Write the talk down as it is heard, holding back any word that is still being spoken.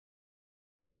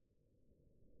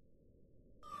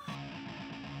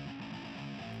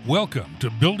Welcome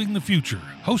to Building the Future,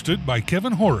 hosted by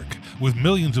Kevin Horick. With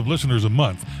millions of listeners a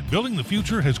month, Building the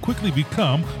Future has quickly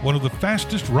become one of the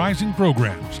fastest rising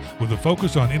programs, with a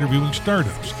focus on interviewing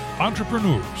startups,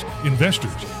 entrepreneurs,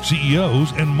 investors,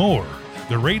 CEOs, and more.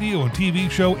 The radio and TV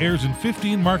show airs in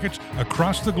 15 markets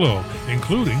across the globe,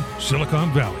 including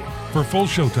Silicon Valley. For full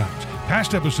showtimes,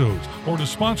 past episodes, or to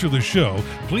sponsor the show,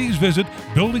 please visit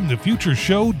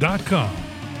buildingthefutureshow.com.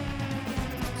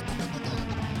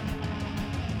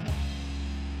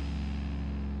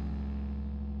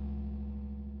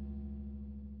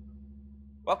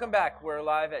 Welcome back. We're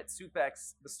live at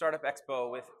SUP-X, the Startup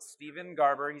Expo, with Stephen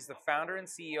Garbera. He's the founder and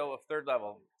CEO of Third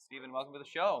Level. Stephen, welcome to the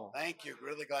show. Thank you.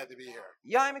 Really glad to be here.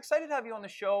 Yeah, I'm excited to have you on the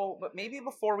show, but maybe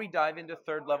before we dive into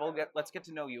Third Level, let's get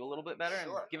to know you a little bit better.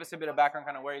 Sure. And give us a bit of background,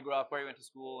 kind of where you grew up, where you went to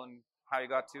school, and how you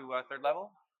got to Third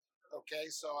Level. Okay,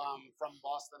 so I'm from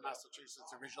Boston,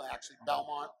 Massachusetts, originally actually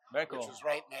Belmont, Very cool. which was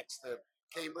right next to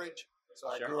Cambridge.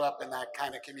 So Sure. I grew up in that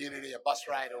kind of community, a bus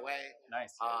ride away.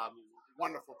 Nice.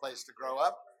 Wonderful place to grow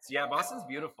up. Yeah, Boston's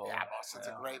beautiful. Yeah, Boston's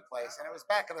a great place. And it was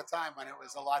back at a time when it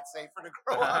was a lot safer to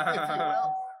grow up, if you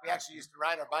will. We actually used to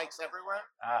ride our bikes everywhere.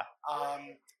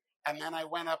 And then I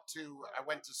went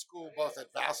to school both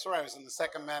at Vassar. I was in the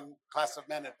second class of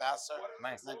men at Vassar.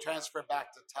 Nice. And then transferred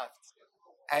back to Tufts.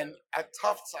 And at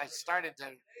Tufts, I started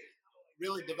to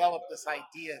really develop this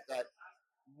idea that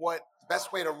the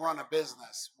best way to run a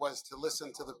business was to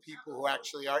listen to the people who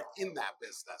actually are in that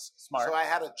business. Smart. So I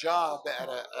had a job at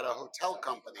a hotel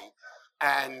company,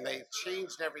 and they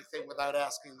changed everything without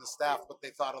asking the staff what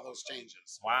they thought of those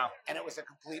changes. Wow. And it was a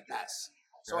complete mess.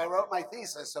 Sure. So I wrote my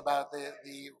thesis about the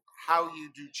how you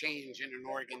do change in an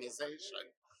organization.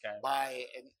 Okay.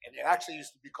 And it actually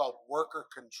used to be called worker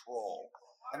control.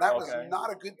 And that was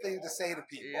not a good thing to say to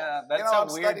people. Yeah, that's a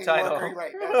weird title.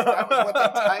 Right. That was what the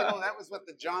title, that was what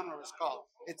the genre was called.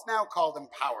 It's now called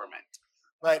empowerment.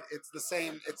 But it's the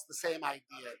same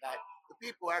idea that the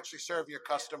people who actually serve your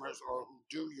customers or who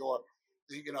do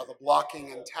the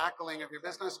blocking and tackling of your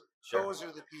business, Sure. Those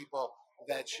are the people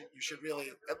that you should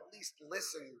really at least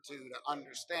listen to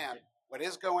understand what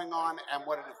is going on and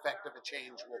what an effective a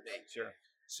change will be. Sure.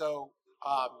 So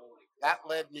that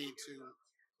led me to,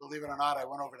 believe it or not, I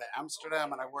went over to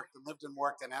Amsterdam and I lived and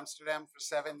worked in Amsterdam for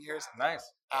 7 years.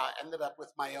 Nice. Ended up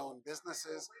with my own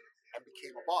businesses and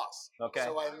became a boss. Okay.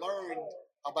 So I learned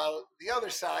about the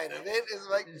other side of it is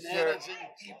like managing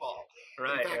people.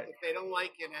 Right. In fact, if they don't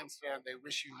like you in Amsterdam, they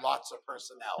wish you lots of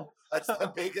personnel. That's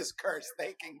the biggest curse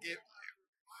they can give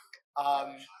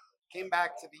you. Came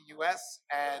back to the U.S.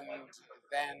 and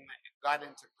then got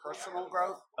into personal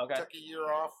growth. Okay. Took a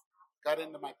year off. Got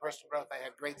into my personal growth. I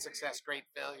had great success, great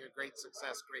failure, great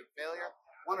success, great failure.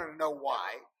 Wanted to know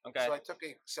why. Okay. So I took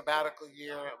a sabbatical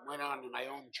year and went on my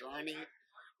own journey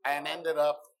and ended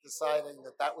up deciding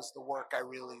that was the work I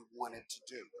really wanted to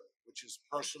do, which is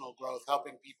personal growth,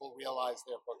 helping people realize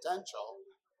their potential.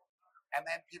 And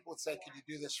then people would say, "Can you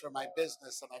do this for my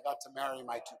business?" And I got to marry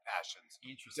my two passions,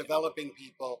 developing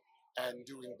people and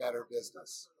doing better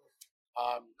business.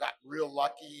 Got real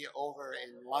lucky over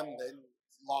in London.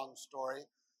 Long story,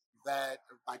 that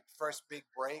my first big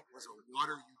break was a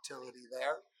water utility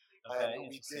there. Okay,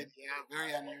 We did, a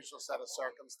very unusual set of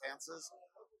circumstances,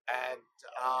 and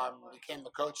became the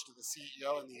coach to the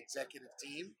CEO and the executive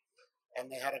team.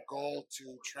 And they had a goal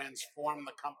to transform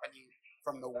the company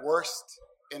from the worst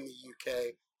in the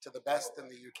UK to the best in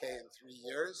the UK in 3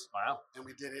 years. Wow. And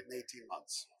we did it in 18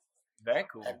 months. Very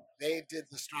cool. And they did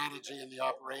the strategy and the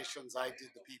operations. I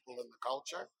did the people and the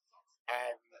culture.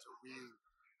 And we've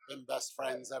been best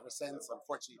friends ever since.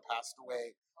 Unfortunately, he passed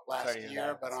away last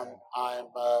year, but I'm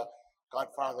a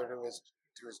godfather to his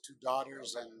two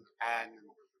daughters, and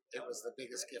it was the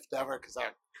biggest gift ever because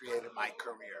that created my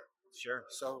career. Sure.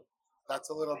 So that's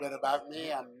a little bit about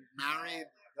me. I'm married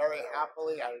very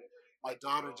happily. My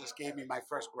daughter just gave me my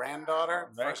first granddaughter.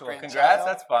 Very first cool. grandchild. Congrats.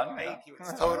 That's fun. Thank you.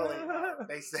 It's totally.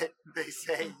 They say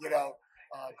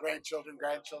grandchildren.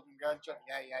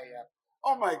 Yeah.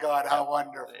 Oh my God, how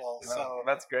wonderful! So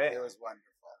that's great. It was wonderful.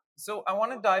 So I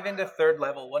want to dive into Third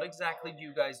Level. What exactly do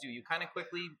you guys do? You kind of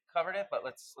quickly covered it, but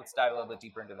let's dive a little bit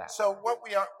deeper into that. So what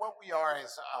we are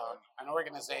is an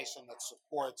organization that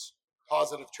supports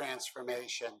positive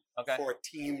transformation for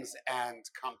teams and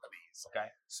companies. Okay.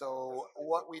 So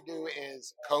what we do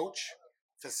is coach,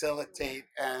 facilitate,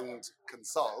 and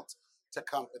consult to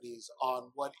companies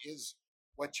on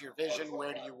what's your vision,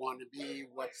 where do you want to be,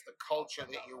 what's the culture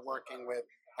that you're working with,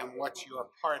 and what's your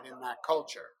part in that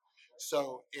culture.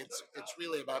 So it's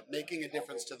really about making a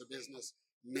difference to the business,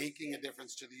 making a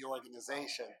difference to the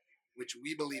organization, which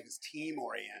we believe is team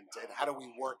oriented. How do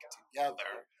we work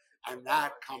together? And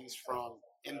that comes from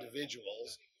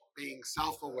individuals being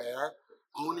self-aware,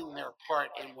 owning their part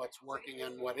in what's working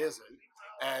and what isn't,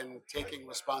 and taking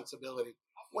responsibility,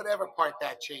 whatever part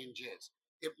that change is.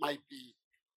 It might be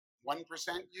 1%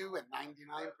 you and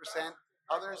 99%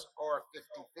 others, or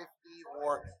 50-50,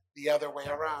 or the other way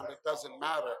around. It doesn't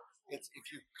matter. It's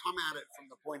if you come at it from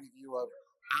the point of view of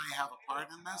I have a part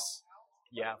in this,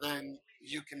 Yeah. then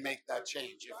you can make that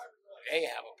change. If they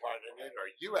have a part in it or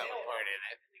you have a part in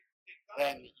it,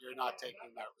 then you're not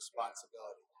taking that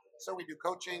responsibility. So we do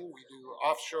coaching, we do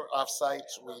offshore,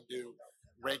 offsites, we do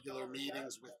regular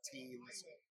meetings with teams.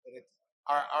 But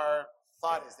our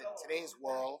thought is that in today's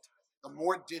world, the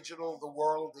more digital the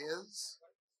world is,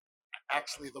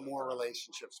 actually the more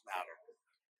relationships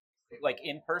matter. Like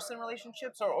in-person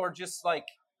relationships, or just like,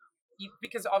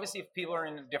 because obviously if people are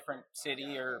in a different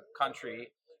city or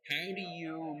country, how do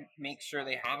you make sure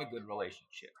they have a good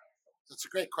relationship? That's a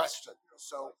great question.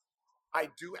 So I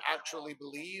do actually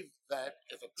believe that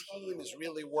if a team is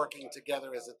really working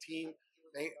together as a team,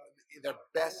 they're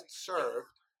best served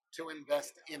to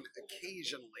invest in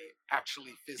occasionally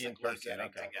actually physically getting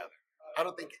together. I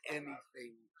don't think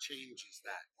anything changes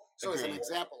that. So as an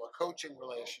example, a coaching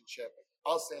relationship,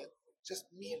 I'll say just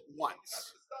meet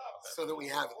once so that we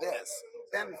have this.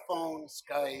 Then phone,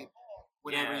 Skype,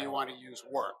 whatever you want to use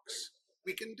works.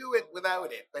 We can do it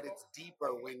without it, but it's deeper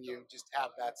when you just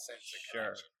have that sense of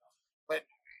connection. But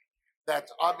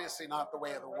that's obviously not the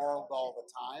way of the world all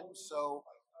the time. So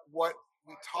what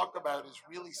we talk about is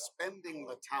really spending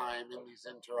the time in these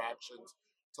interactions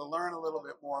to learn a little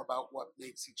bit more about what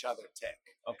makes each other tick.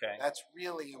 Okay. That's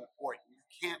really important.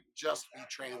 You can't just be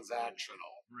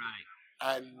transactional.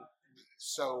 Right. And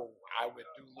so I would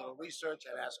do a little research.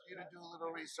 I'd ask you to do a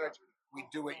little research. We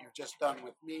do what you've just done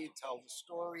with me, tell the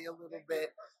story a little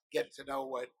bit, get to know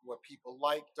what people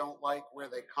like, don't like, where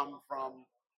they come from,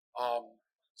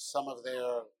 some of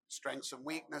their strengths and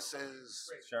weaknesses.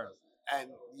 Sure. And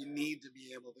you need to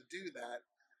be able to do that,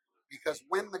 because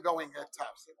when the going gets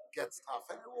tough,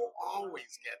 and it will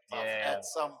always get tough at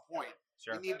some point,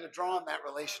 you need to draw on that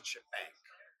relationship bank.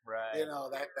 Right. You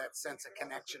know, that sense of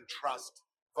connection, trust,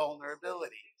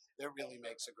 vulnerability that really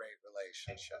makes a great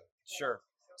relationship. Sure.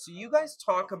 So you guys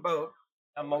talk about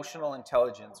emotional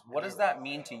intelligence. What does that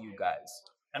mean to you guys?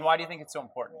 And why do you think it's so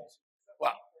important?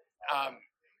 Well,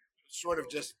 sort of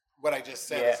just what I just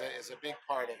said is a big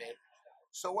part of it.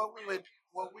 So what we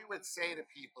would say to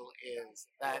people is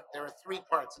that there are three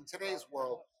parts in today's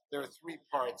world. There are three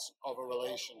parts of a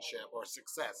relationship or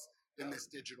success in this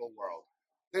digital world.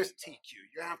 There's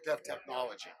TQ. You have to have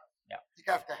technology. Yeah. You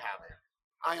have to have it.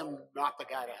 I am not the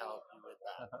guy to help you with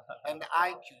that. And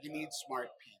IQ, you need smart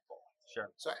people. Sure.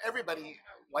 So everybody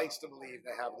likes to believe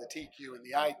they have the TQ and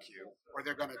the IQ, or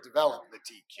they're going to develop the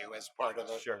TQ as part of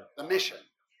the mission.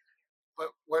 But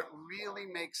what really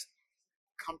makes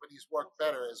companies work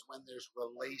better is when there's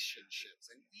relationships.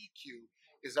 And EQ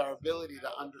is our ability to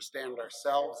understand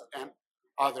ourselves and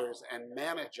others and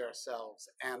manage ourselves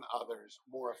and others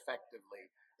more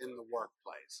effectively in the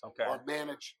workplace. Okay. Or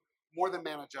more than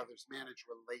manage others, manage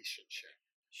relationship.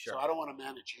 Sure. So I don't want to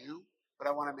manage you, but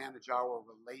I want to manage our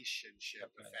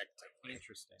relationship effectively.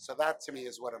 Interesting. So that to me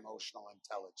is what emotional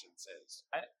intelligence is.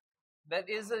 That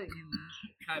is a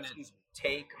kind of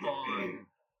take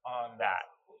on that,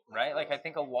 right? Like I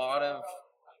think a lot of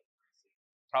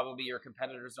probably your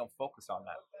competitors don't focus on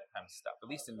that kind of stuff, at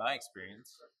least in my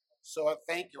experience. So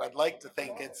thank you. I'd like to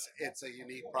think it's a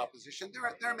unique proposition.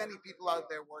 There are many people out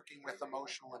there working with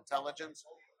emotional intelligence.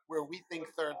 Where we think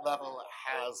Third Level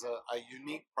has a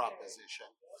unique proposition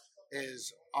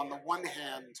is, on the one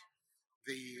hand,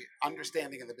 the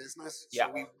understanding of the business. So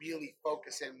we really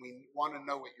focus in. We want to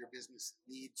know what your business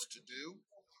needs to do,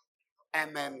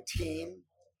 and then team,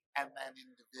 and then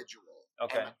individual.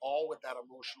 Okay. And all with that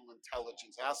emotional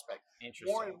intelligence aspect.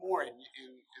 Interesting. More and more in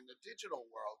the digital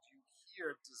world, you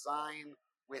hear design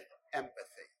with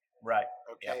empathy. Right.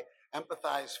 Okay.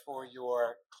 Empathize for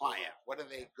your client. What are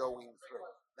they going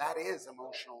through? That is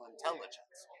emotional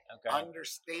intelligence. Okay.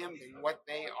 Understanding what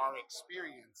they are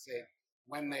experiencing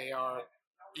when they are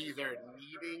either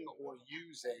needing or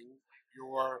using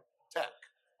your tech.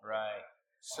 Right.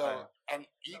 So, and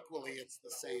equally, it's the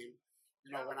same.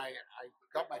 You know, when I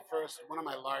got one of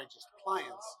my largest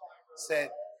clients said,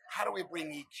 how do we bring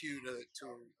EQ to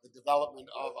the development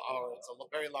of it's a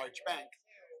very large bank,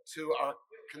 to our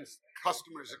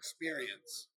customers'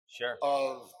 experience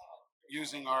of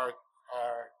using our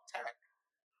tech?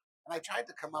 And I tried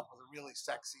to come up with a really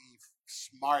sexy,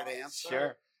 smart answer.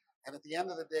 Sure. And at the end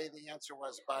of the day, the answer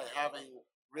was by having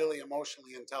really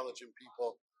emotionally intelligent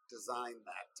people design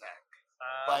that tech.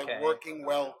 By working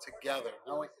well together.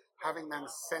 Knowing having them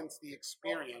sense the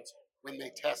experience when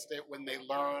they test it, when they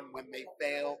learn, when they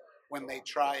fail, when they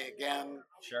try again,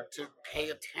 Sure. to pay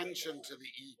attention to the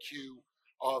EQ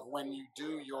of when you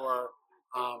do your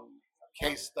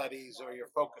case studies or your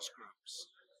focus groups.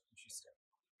 Interesting.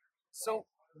 So,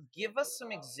 give us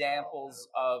some examples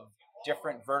of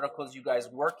different verticals you guys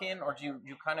work in, or do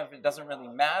you kind of, it doesn't really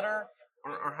matter,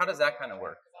 or how does that kind of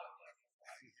work?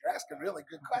 You're asking really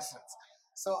good questions.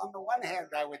 So on the one hand,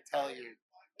 I would tell you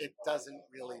it doesn't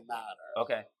really matter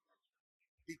Okay.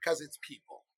 because it's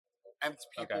people and it's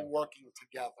people Okay. working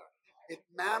together. It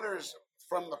matters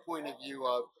from the point of view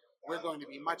of we're going to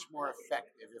be much more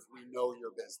effective if we know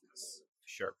your business.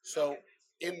 Sure. So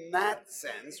in that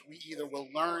sense, we either will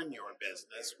learn your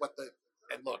business,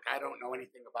 and look, I don't know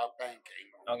anything about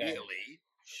banking really,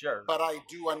 Sure. but I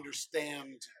do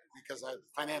understand because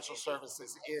financial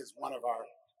services is one of our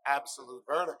absolute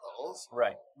verticals.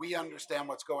 Right. We understand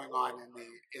what's going on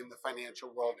in the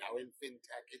financial world now, in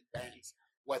fintech, in banks,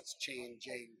 what's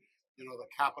changing. You know, the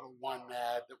Capital One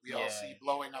ad that we all see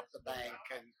blowing up the bank,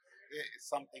 and it's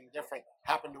something different.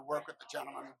 Happened to work with the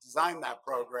gentleman who designed that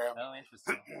program. Oh,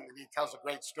 interesting. And he tells a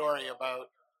great story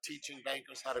about teaching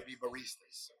bankers how to be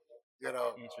baristas. You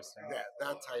know, Interesting.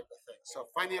 that type of thing. So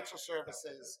financial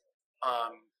services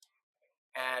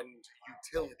and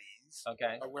utilities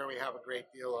are where we have a great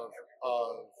deal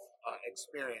of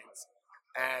experience,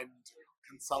 and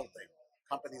consulting,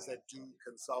 companies that do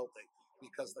consulting,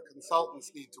 because the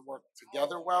consultants need to work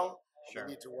together well. Sure.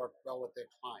 They need to work well with their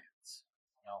clients.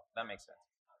 No, that makes sense.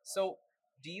 So,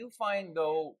 do you find,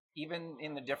 though, even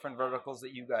in the different verticals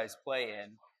that you guys play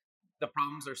in, the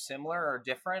problems are similar or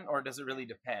different, or does it really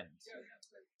depend?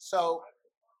 So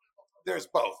there's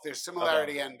both. There's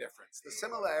similarity and difference. The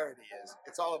similarity is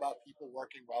it's all about people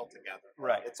working well together.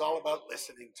 Right. It's all about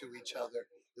listening to each other.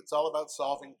 It's all about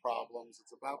solving problems.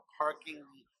 It's about parking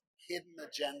the hidden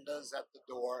agendas at the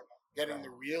door, getting the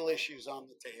real issues on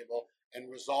the table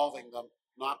and resolving them,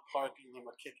 not parking them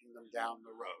or kicking them down the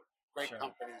road. Great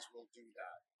companies will do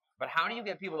that. But how do you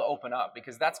get people to open up?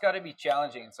 Because that's got to be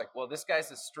challenging. It's like, well, this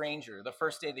guy's a stranger. The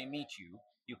first day they meet you,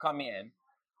 you come in,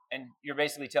 and you're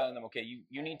basically telling them, okay,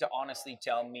 you need to honestly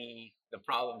tell me the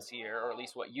problems here, or at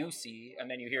least what you see, and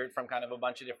then you hear it from kind of a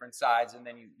bunch of different sides, and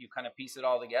then you kind of piece it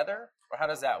all together? Or how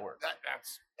does that work?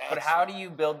 That's but how do you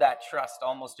build that trust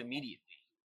almost immediately?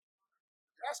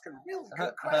 You're asking really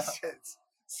good questions.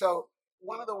 So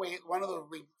one of the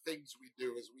things we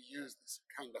do is we use this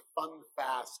kind of fun,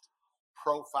 fast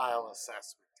profile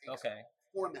assessment. It takes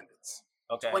 4 minutes.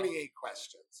 28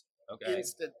 questions.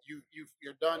 Instant.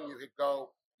 You're done. You hit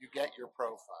go. You get your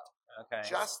profile.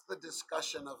 Just the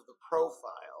discussion of the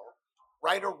profile,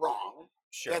 right or wrong,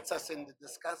 gets us into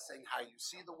discussing how you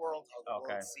see the world, how the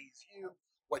world sees you,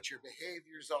 what your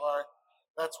behaviors are.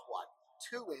 That's one.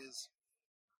 Two is,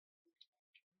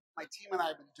 my team and I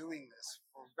have been doing this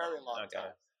for a very long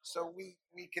time. So we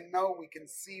can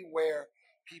see where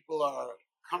people are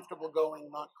comfortable going,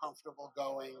 not comfortable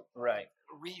going. Right.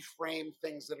 Reframe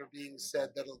things that are being said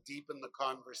that'll deepen the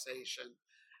conversation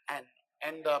and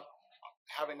end up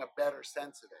having a better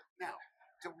sense of it. Now,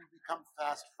 do we become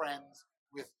fast friends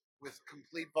with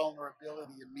complete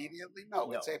vulnerability immediately? No,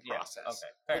 it's a process,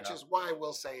 which is why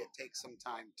we'll say it takes some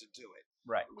time to do it.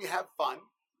 Right. We have fun.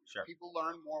 Sure. People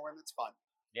learn more when it's fun.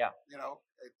 Yeah. You know,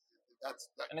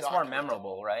 and it's more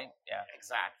memorable, right? Yeah.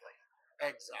 Exactly.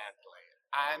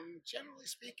 And generally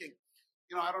speaking,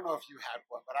 you know, I don't know if you had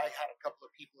one, but I had a couple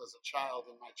of people as a child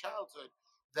in my childhood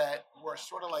that were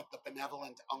sort of like the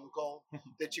benevolent uncle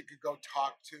that you could go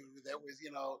talk to, that was,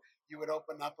 you know, you would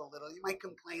open up a little, you might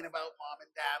complain about mom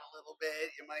and dad a little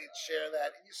bit, you might share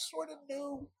that, and you sort of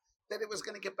knew that it was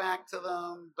going to get back to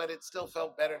them, but it still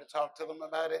felt better to talk to them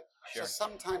about it. Sure. So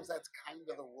sometimes that's kind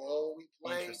of the role we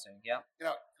play. Interesting, yeah. You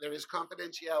know, there is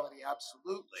confidentiality,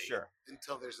 absolutely,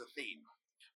 until there's a theme.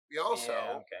 We also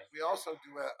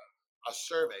do a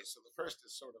survey. So the first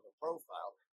is sort of a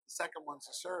profile. The second one's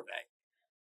a survey,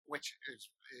 which is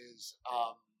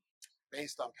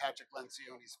based on Patrick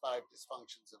Lencioni's 5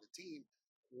 dysfunctions of a team,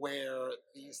 where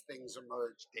these things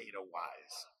emerge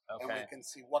data-wise. And we can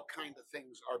see what kind of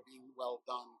things are being well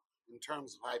done in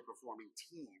terms of high-performing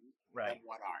team and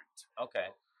what aren't. Okay.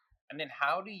 And then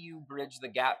how do you bridge the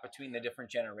gap between the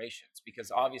different generations? Because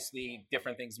obviously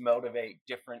different things motivate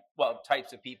different,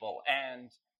 types of people and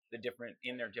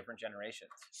in their different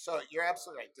generations. So you're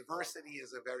absolutely right. Diversity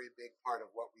is a very big part of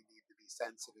what we need to be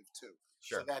sensitive to.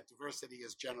 Sure. So that diversity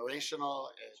is generational,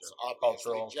 it's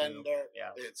obviously cultural, gender,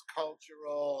 it's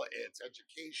cultural, it's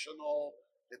educational.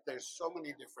 There's so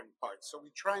many different parts. So we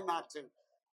try not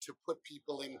to put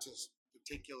people into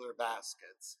particular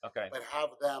baskets, but have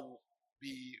them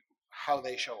be how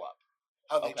they show up,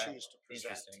 how they choose to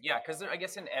present. Interesting. Yeah, because I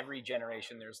guess in every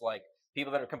generation there's like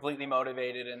people that are completely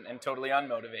motivated and totally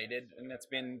unmotivated, and that's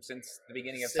been since the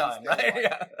beginning of time, right?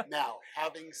 Yeah. Now,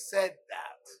 having said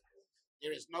that,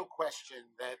 there is no question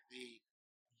that the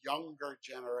younger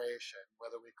generation,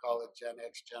 whether we call it Gen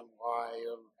X, Gen Y,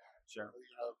 or Sure.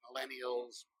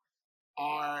 millennials,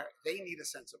 they need a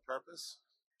sense of purpose.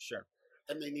 Sure.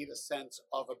 And they need a sense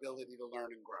of ability to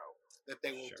learn and grow that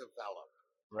they will develop.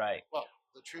 Right. Well,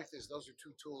 the truth is, those are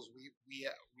two tools we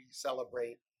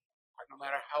celebrate, no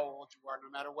matter how old you are, no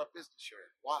matter what business you're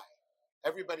in. Why?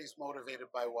 Everybody's motivated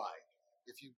by why.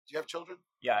 Do you have children?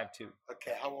 Yeah, I have 2.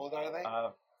 Okay, how old are they?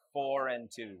 4 and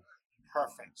 2.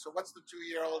 Perfect. So what's the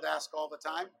 2-year-old ask all the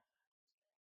time?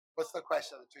 What's the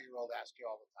question the 2-year-old asks you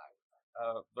all the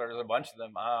time? There's a bunch of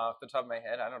them. Off the top of my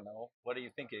head, I don't know. What are you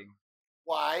thinking?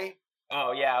 Why?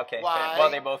 Oh, yeah, okay. Why? Well,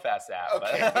 they both asked that.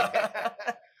 Okay.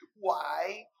 But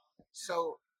Why?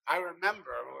 So I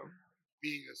remember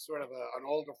being a sort of an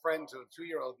older friend to a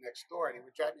 2-year-old next door, and he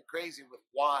would drive me crazy with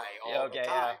why all the time.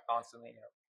 Yeah, constantly.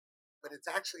 Yeah. But it's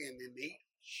actually an innate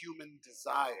human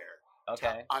desire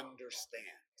to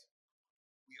understand.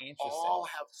 We all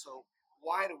have. So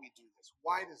why do we do this?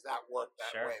 Why does that work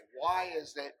that way? Why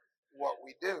is it what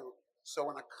we do? So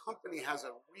when a company has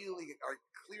a really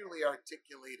clearly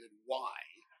articulated why,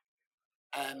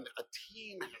 and a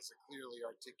team has a clearly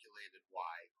articulated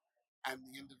why, and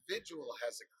the individual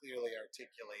has a clearly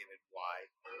articulated why,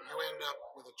 you end up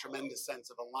with a tremendous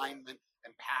sense of alignment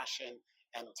and passion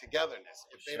and togetherness.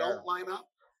 If they don't line up,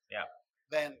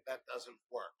 then that doesn't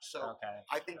work. So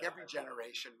I think every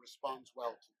generation responds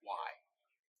well to why,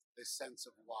 this sense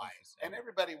of why. And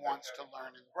everybody wants to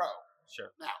learn and grow.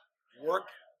 Sure. Now, work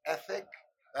ethic,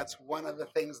 that's one of the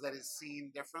things that is seen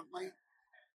differently.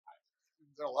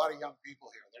 There are a lot of young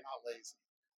people here. They're not lazy.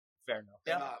 Fair enough.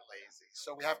 They're not lazy.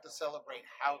 So we have to celebrate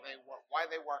how they work, why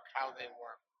they work, how they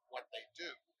work, what they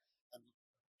do, and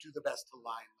do the best to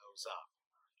line those up.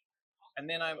 And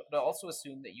then I would also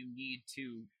assume that you need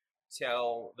to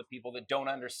tell the people that don't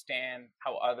understand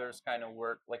how others kind of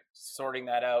work, like sorting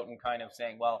that out and kind of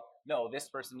saying, well, no, this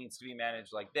person needs to be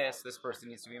managed like this person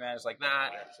needs to be managed like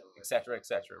that, et cetera,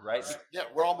 right? Yeah,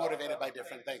 we're all motivated by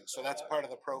different things. So that's part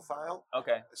of the profile.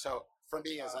 Okay. So for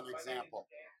me, as an example,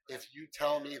 if you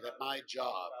tell me that my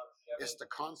job is to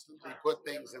constantly put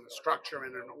things in a structure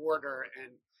and an order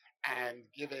and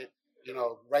give it,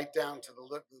 right down to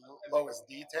the lowest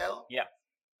detail. Yeah.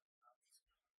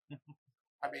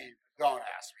 I mean, don't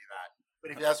ask me that.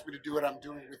 But if you ask me to do what I'm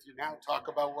doing with you now, talk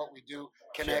about what we do,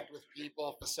 connect with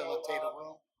people, facilitate a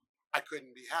room, I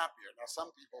couldn't be happier. Now,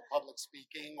 some people, public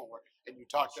speaking, and you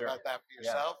talked about that for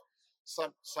yourself.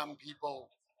 Some people,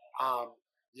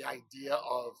 the idea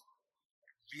of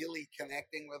really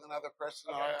connecting with another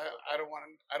person, I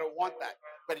don't want that.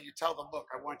 But you tell them, look,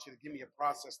 I want you to give me a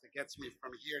process that gets me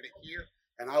from here to here,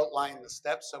 and outline the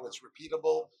steps so it's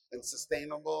repeatable and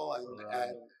sustainable, and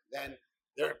then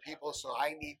there are people, so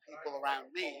I need people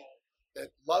around me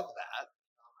that love that.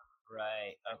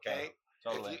 Right. Okay.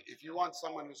 Totally. If you want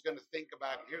someone who's going to think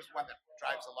about, here's one that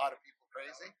drives a lot of people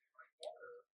crazy.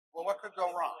 Well, what could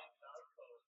go wrong?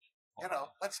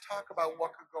 Let's talk about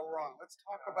what could go wrong. Let's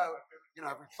talk about,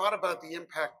 have you thought about the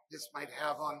impact this might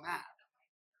have on that?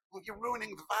 Well, you're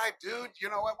ruining the vibe, dude.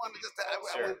 I want to just,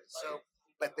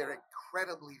 but they're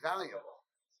incredibly valuable.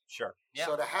 Sure. Yeah.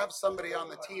 So to have somebody on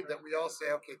the team that we all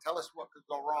say, okay, tell us what could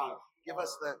go wrong. Give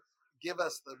us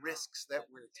the risks that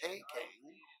we're taking.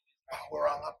 We're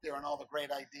all up there and all the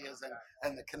great ideas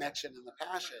and the connection and the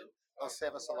passion. It'll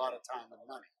save us a lot of time and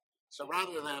money. So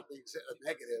rather than that being a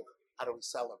negative, how do we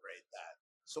celebrate that?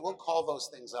 So we'll call those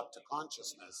things up to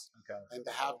consciousness and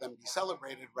to have them be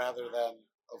celebrated rather than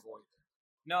avoided.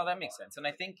 No, that makes sense. And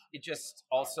I think it just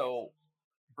also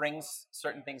brings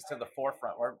certain things to the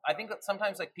forefront, where I think that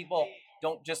sometimes people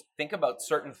don't just think about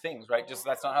certain things, right? Just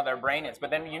that's not how their brain is. But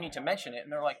then you need to mention it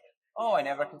and they're like, oh, I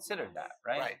never considered that,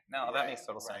 right? No, that makes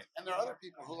total sense. And there are other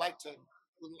people who like to,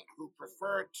 who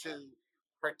prefer to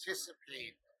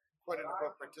participate, quote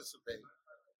unquote, participate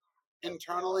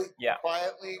internally,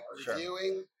 quietly,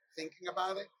 reviewing, thinking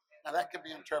about it. Now that could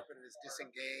be interpreted as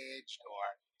disengaged or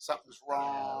something's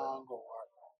wrong or,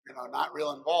 not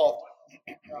real involved.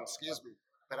 Excuse me.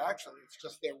 But actually, it's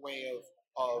just their way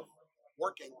of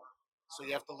working. So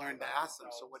you have to learn to ask them,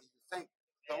 so what do you think?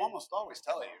 They'll almost always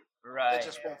tell you. Right. They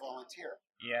just won't volunteer.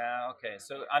 Yeah, okay.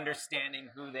 So understanding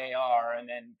who they are and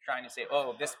then trying to say,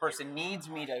 oh, this person needs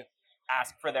me to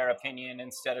ask for their opinion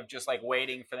instead of just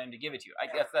waiting for them to give it to you. I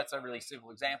guess that's a really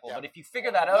simple example. Yeah. But if you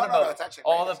figure that out about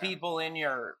all the people on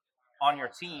your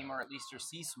team, or at least your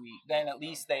C-suite, then at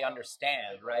least they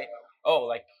understand, right? oh,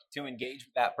 like to engage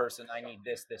with that person, I need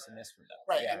this, and this from them.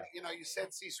 Right. Yeah. And you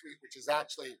said C-suite, which is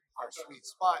actually our sweet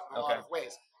spot in a lot of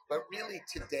ways. But really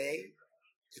today,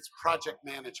 it's project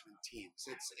management teams.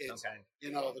 It's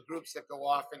the groups that go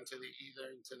off into either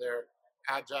into their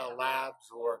agile labs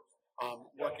or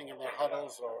working in their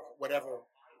huddles or whatever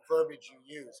verbiage you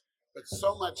use. But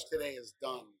so much today is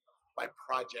done by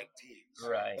project teams.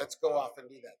 Right. Let's go off and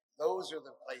do that. Those are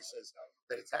the places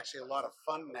that it's actually a lot of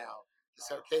fun now to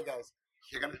say, okay, guys,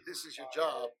 this is your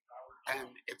job,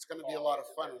 and it's going to be a lot of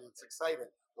fun and it's exciting.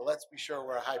 Well, let's be sure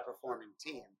we're a high-performing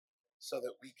team so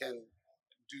that we can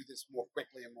do this more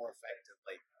quickly and more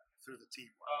effectively through the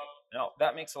teamwork. No,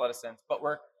 that makes a lot of sense. But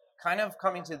we're kind of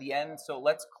coming to the end, so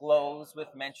let's close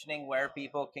with mentioning where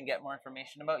people can get more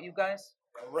information about you guys.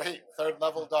 Great.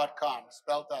 thirdlevel.com,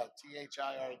 spelled out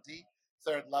THIRD,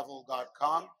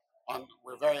 thirdlevel.com.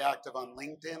 We're very active on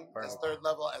LinkedIn as Third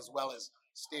Level, as well as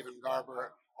Stephen Garbera,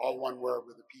 all one word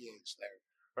with a PH there.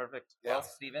 Perfect. Yeah. Well,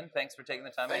 Stephen, thanks for taking the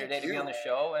time of your day to be on the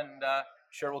show, and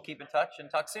sure we'll keep in touch and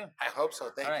talk soon. I hope so.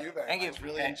 Thank you very much.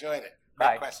 Really enjoyed it.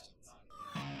 Bye. Great questions.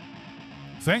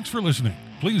 Thanks for listening.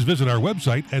 Please visit our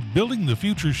website at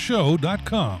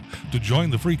buildingthefutureshow.com to join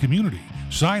the free community,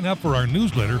 sign up for our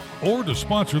newsletter, or to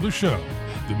sponsor the show.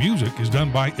 The music is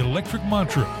done by Electric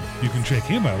Mantra. You can check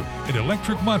him out at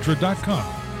electricmantra.com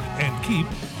and keep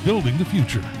building the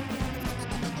future.